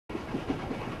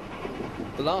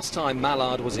The last time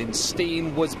Mallard was in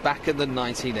steam was back in the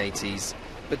 1980s.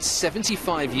 But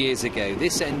 75 years ago,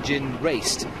 this engine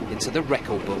raced into the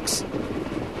record books.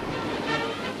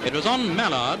 It was on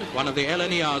Mallard, one of the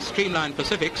LNER's streamlined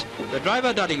Pacifics, that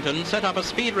driver Duddington set up a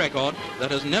speed record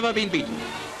that has never been beaten.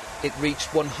 It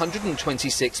reached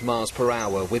 126 miles per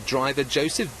hour with driver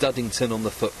Joseph Duddington on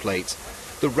the footplate.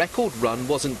 The record run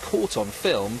wasn't caught on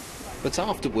film, but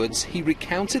afterwards he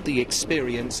recounted the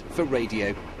experience for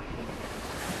radio.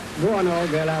 Go on, old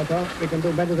girl, I thought. We can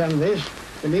do better than this.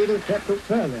 The needle crept up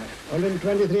further.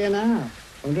 123 and a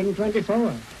half, 124,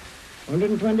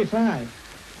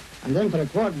 125. And then for a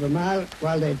quarter of a mile,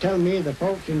 while they tell me the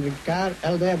folks in the car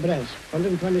held their breaths,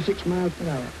 126 miles per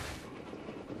hour.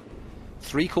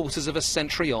 3/4 of a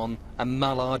century on, and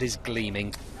Mallard is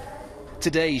gleaming.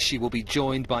 Today she will be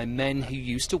joined by men who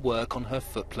used to work on her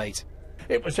footplate.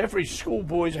 It was every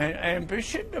schoolboy's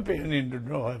ambition to be an engine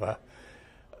driver.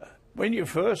 When you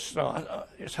first start,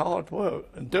 it's hard work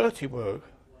and dirty work.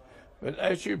 But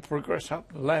as you progress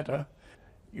up the ladder,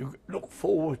 you look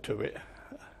forward to it.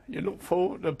 You look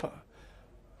forward to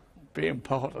being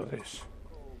part of this.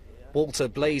 Walter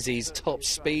Blazey's top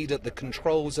speed at the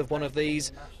controls of one of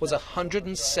these was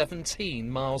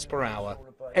 117 miles per hour.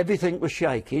 Everything was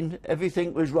shaking,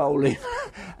 everything was rolling,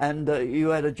 and you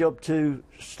had a job to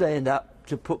stand up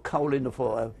to put coal in the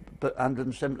fire. But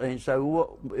 117, so what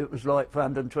it was like for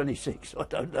 126, I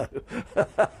don't know.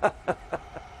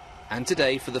 And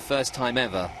today, for the first time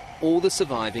ever, all the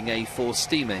surviving A4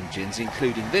 steam engines,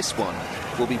 including this one,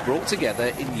 will be brought together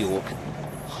in York.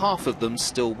 Half of them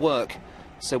still work,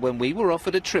 so when we were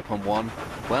offered a trip on one,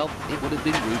 well, it would have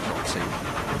been rude not to.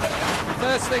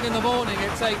 First thing in the morning,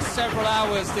 it takes several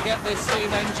hours to get this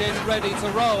steam engine ready to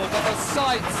roll, but the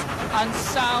sights and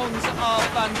sounds are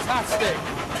fantastic.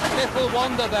 Little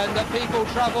wonder then that people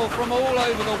travel from all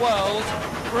over the world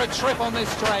for a trip on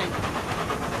this train.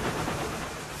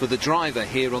 For the driver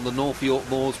here on the North York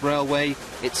Moors Railway,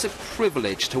 it's a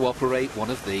privilege to operate one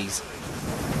of these.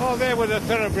 Oh, they were the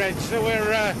thoroughbreds. They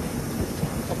were,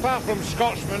 apart from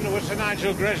Scotsman, they were Sir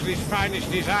Nigel Gresley's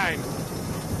finest design.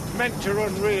 Meant to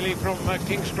run really from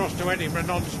King's Cross to Edinburgh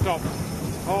non-stop,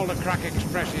 all the crack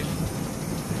expresses.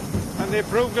 And they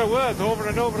proved their worth over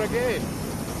and over again.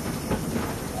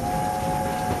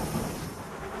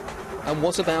 And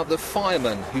what about the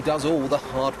fireman who does all the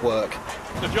hard work?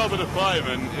 The job of the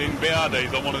fireman in BR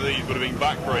days on one of these would have been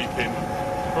backbreaking.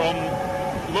 From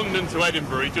London to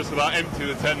Edinburgh, he'd just about empty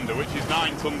the tender, which is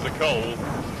 9 tons of coal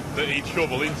that he'd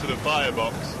shovel into the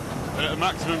firebox. And at a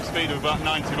maximum speed of about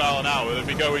 90 miles an hour, they'd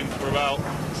be going for about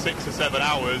 6 or 7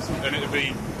 hours, and it'd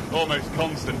be almost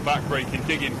constant backbreaking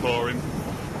digging for him.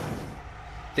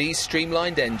 These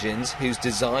streamlined engines, whose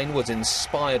design was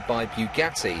inspired by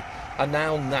Bugatti, are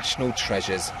now national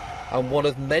treasures, and one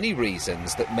of many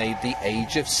reasons that made the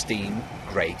age of steam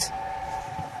great.